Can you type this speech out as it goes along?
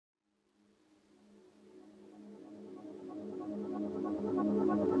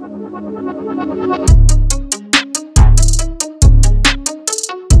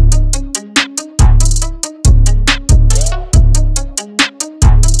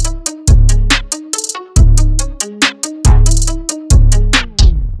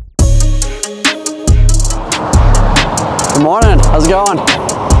Good morning. How's it going?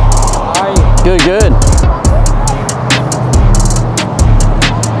 Hi. Good, good.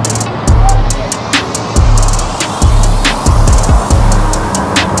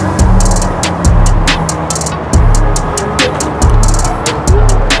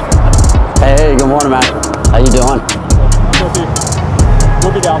 Hey, good morning, man. How you doing?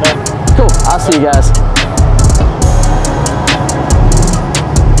 We'll be down there. Cool. I'll see you guys.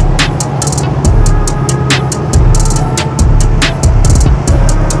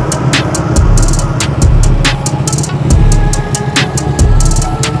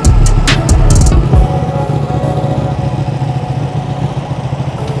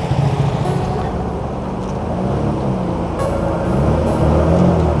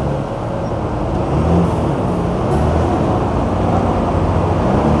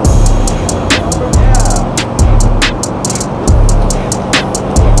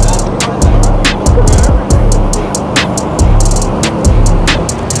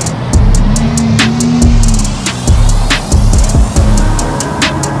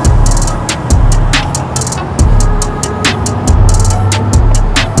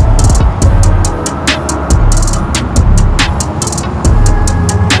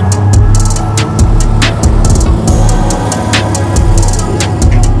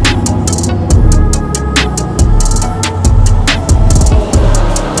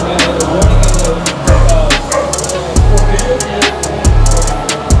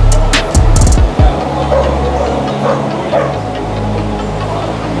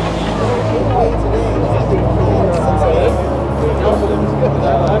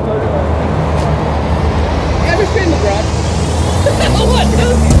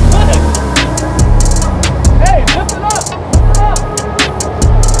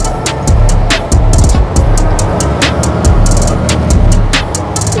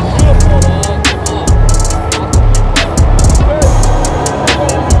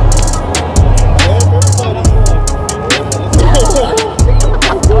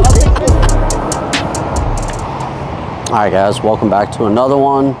 All right, guys, welcome back to another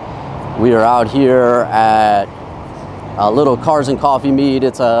one. We are out here at a little Cars and Coffee meet.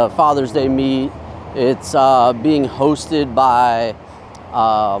 It's a Father's Day meet. It's being hosted by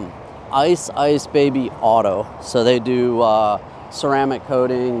Ice Baby Auto. So they do ceramic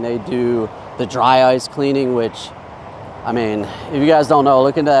coating. They do the dry ice cleaning, which, I mean, if you guys don't know,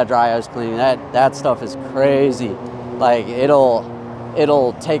 look into that dry ice cleaning. That stuff is crazy. Like,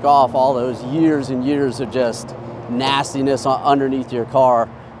 it'll take off all those years and years of just nastiness underneath your car,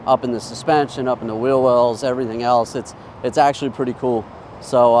 up in the suspension, up in the wheel wells, everything else. It's actually pretty cool.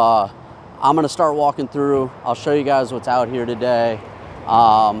 So I'm gonna start walking through. I'll show you guys what's out here today.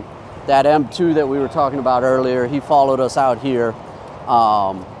 That M2 that we were talking about earlier, he followed us out here.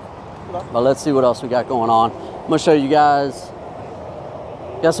 But let's see what else we got going on. I'm gonna show you guys.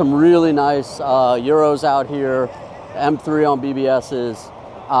 Got some really nice Euros out here. M3 on BBS's.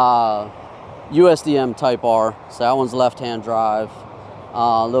 USDM Type R, so that one's left-hand drive.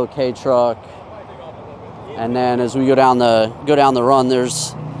 Little K truck, and then as we go down the run,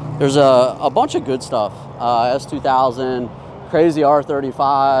 there's a bunch of good stuff. S2000, crazy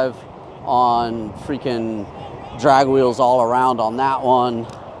R35 on freaking drag wheels all around on that one.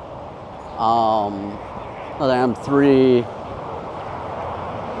 Another M3,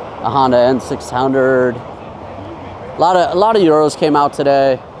 a Honda N600. A lot of Euros came out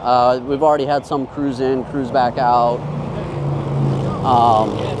today. We've already had some cruise in, cruise back out.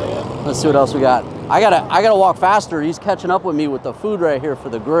 Let's see what else we got. I gotta walk faster. He's catching up with me with the food right here for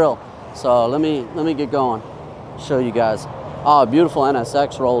the grill. So let me get going. Show you guys. Oh, beautiful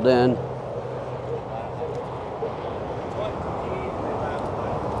NSX rolled in.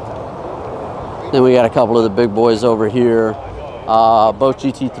 Then we got a couple of the big boys over here. Both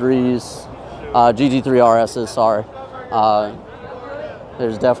GT3s, GT3 RSs, sorry.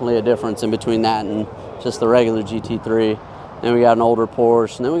 There's definitely a difference in between that and just the regular GT3. Then we got an older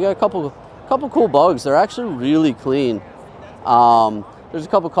Porsche, and then we got a couple cool bugs. They're actually really clean. There's a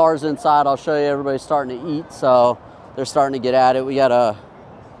couple cars inside. I'll show you. Everybody's starting to eat, so they're starting to get at it. We got a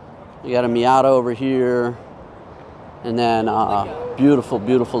Miata over here, and then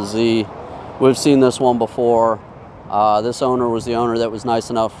beautiful Z. We've seen this one before. This owner was the owner that was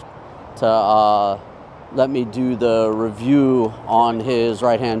nice enough to let me do the review on his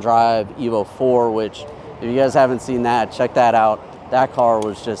right-hand drive Evo 4, which, if you guys haven't seen that, check that out. That car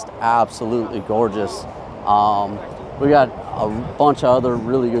was just absolutely gorgeous. We got a bunch of other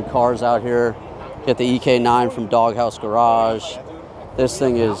really good cars out here. Get the EK9 from Doghouse Garage. This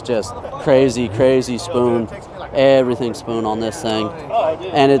thing is just crazy spoon. Everything spoon on this thing,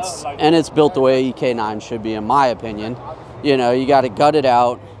 and it's built the way EK9 should be, in my opinion. You know, you got to gut it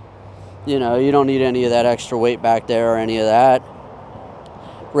out. You know, you don't need any of that extra weight back there or any of that.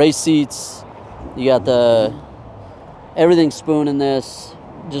 Race seats, you got everything spoon in this.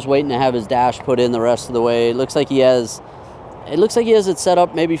 Just waiting to have his dash put in the rest of the way. It looks like he has it set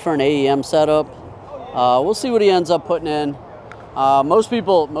up maybe for an AEM setup. We'll see what he ends up putting in. Most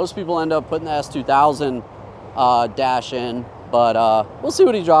people end up putting the S2000 dash in, but we'll see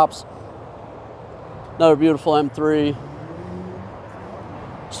what he drops. Another beautiful M3.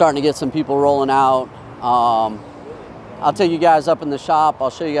 Starting to get some people rolling out. I'll take you guys up in the shop. I'll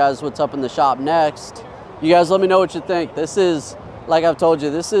show you guys what's up in the shop next. You guys let me know what you think. This is, like I've told you,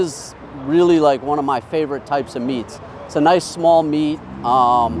 this is really like one of my favorite types of meats. It's a nice small meat.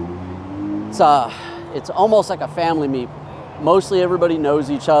 It's almost like a family meat. Mostly everybody knows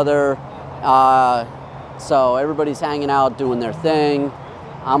each other. So everybody's hanging out, doing their thing.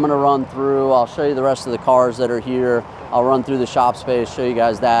 I'm gonna run through, I'll show you the rest of the cars that are here. I'll run through the shop space, show you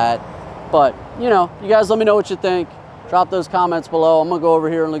guys that. But, you know, you guys let me know what you think. Drop those comments below. I'm gonna go over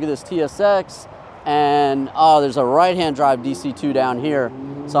here and look at this TSX. And, oh, there's a right-hand drive DC2 down here.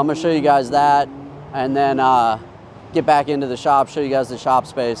 So I'm gonna show you guys that. And then get back into the shop, show you guys the shop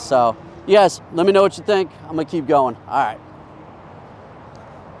space. So, you guys, let me know what you think. I'm gonna keep going. All right.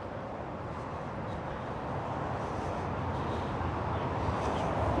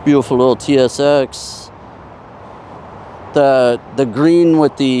 Beautiful little TSX. The green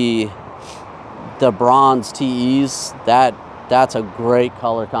with the bronze TEs, that's a great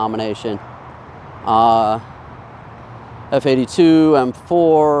color combination. F82,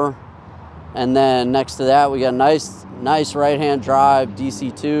 M4, and then next to that we got nice right-hand drive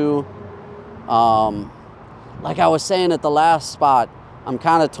DC2. Like I was saying at the last spot, I'm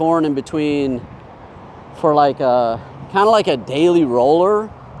kind of torn in between for like kind of like a daily roller,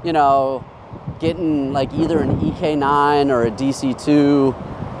 you know, getting like either an EK9 or a DC2.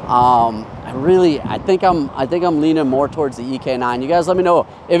 I think I'm leaning more towards the EK9. You guys let me know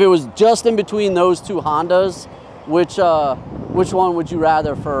if it was just in between those two Hondas, which one would you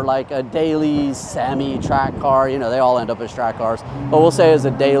rather for like a daily semi track car? You know, they all end up as track cars, but we'll say as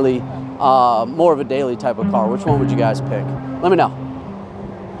a daily, more of a daily type of car. Which one would you guys pick? Let me know.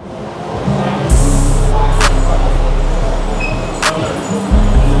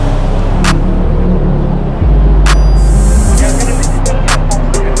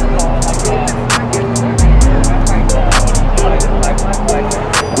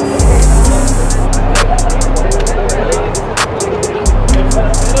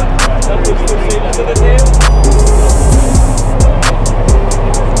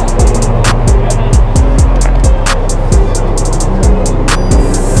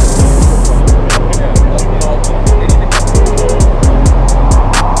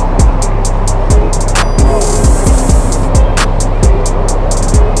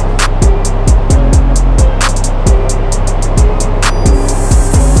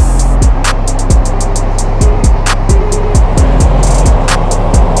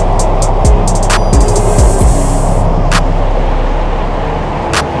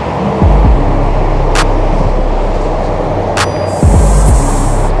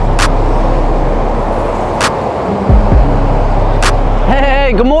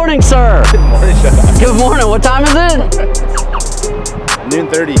 Good morning, sir. Good morning, Sean. Good morning. What time is it? Noon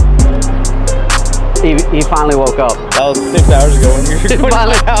 30. He finally woke up. That was 6 hours ago when you were going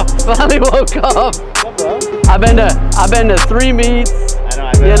finally woke up. What's up, bro? I've been to 3 meets. I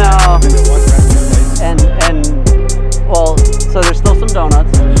know. You know. I've been to one restaurant place. And well, so there's still some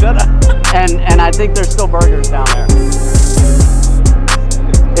donuts. Shut up. And I think there's still burgers down there.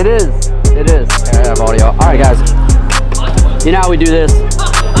 It is. Here, I have audio. All right, guys. You know how we do this?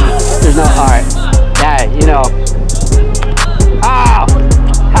 There's no, all right. Yeah, you know. Oh!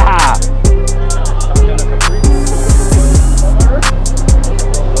 Ha!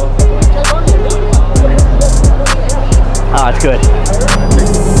 Oh, it's good.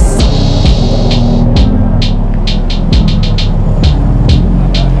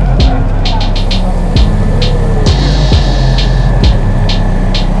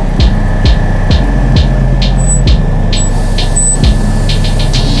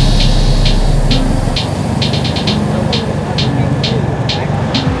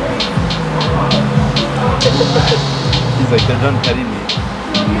 He's like, they're done petting me.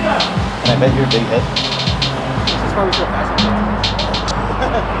 And I bet you're a big head. That's why we're so fast.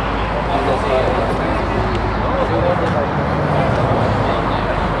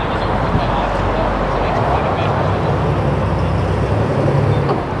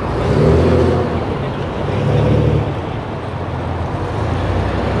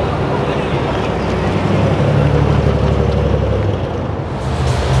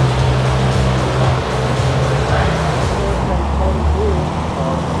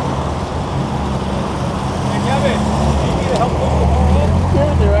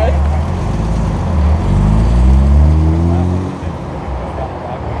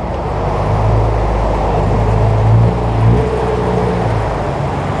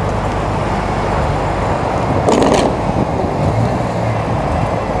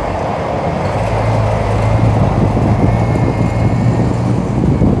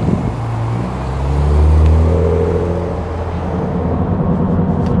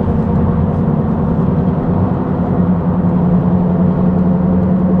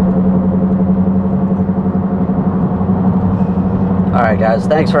 right, guys,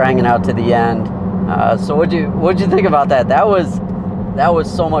 thanks for hanging out to the end. So what'd you think about that? That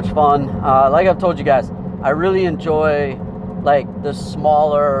was so much fun. Like I've told you guys, I really enjoy like the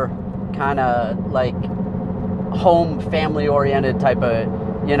smaller kind of like home family oriented type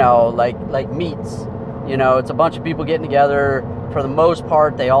of, you know, like meets. You know, it's a bunch of people getting together. For the most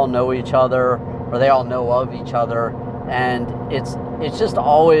part, they all know each other, or they all know of each other, and it's just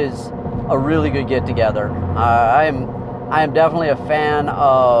always a really good get together. I am definitely a fan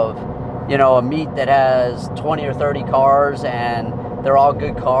of, you know, a meet that has 20 or 30 cars and they're all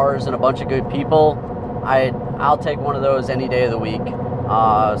good cars and a bunch of good people. I'll take one of those any day of the week.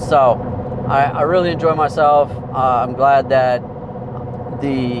 So I really enjoy myself. I'm glad that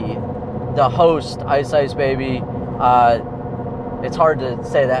the host, Ice Baby, it's hard to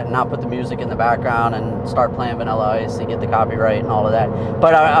say that and not put the music in the background and start playing Vanilla Ice and get the copyright and all of that.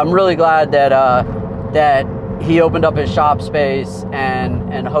 But I'm really glad that that he opened up his shop space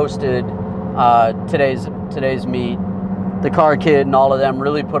and hosted today's meet. The Car Kid and all of them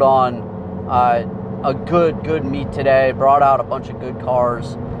really put on a good meet today. Brought out a bunch of good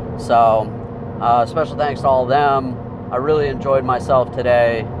cars. So special thanks to all of them. I really enjoyed myself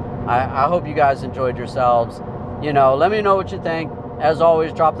today. I hope you guys enjoyed yourselves. You know, let me know what you think. As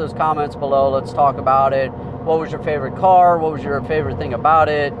always, drop those comments below. Let's talk about it. What was your favorite car? What was your favorite thing about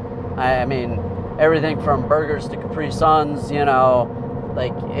it? I mean, everything from burgers to Capri Suns, you know,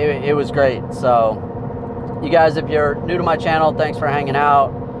 like it was great. So you guys, if you're new to my channel, thanks for hanging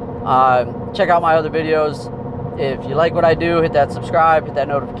out. Check out my other videos. If you like what I do, hit that subscribe, hit that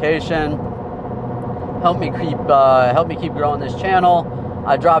notification. Help me keep growing this channel.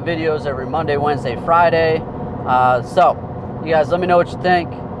 I drop videos every Monday, Wednesday, Friday. So you guys, let me know what you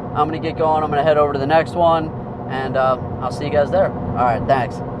think. I'm gonna get going. I'm gonna head over to the next one, and I'll see you guys there. All right,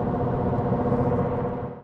 thanks.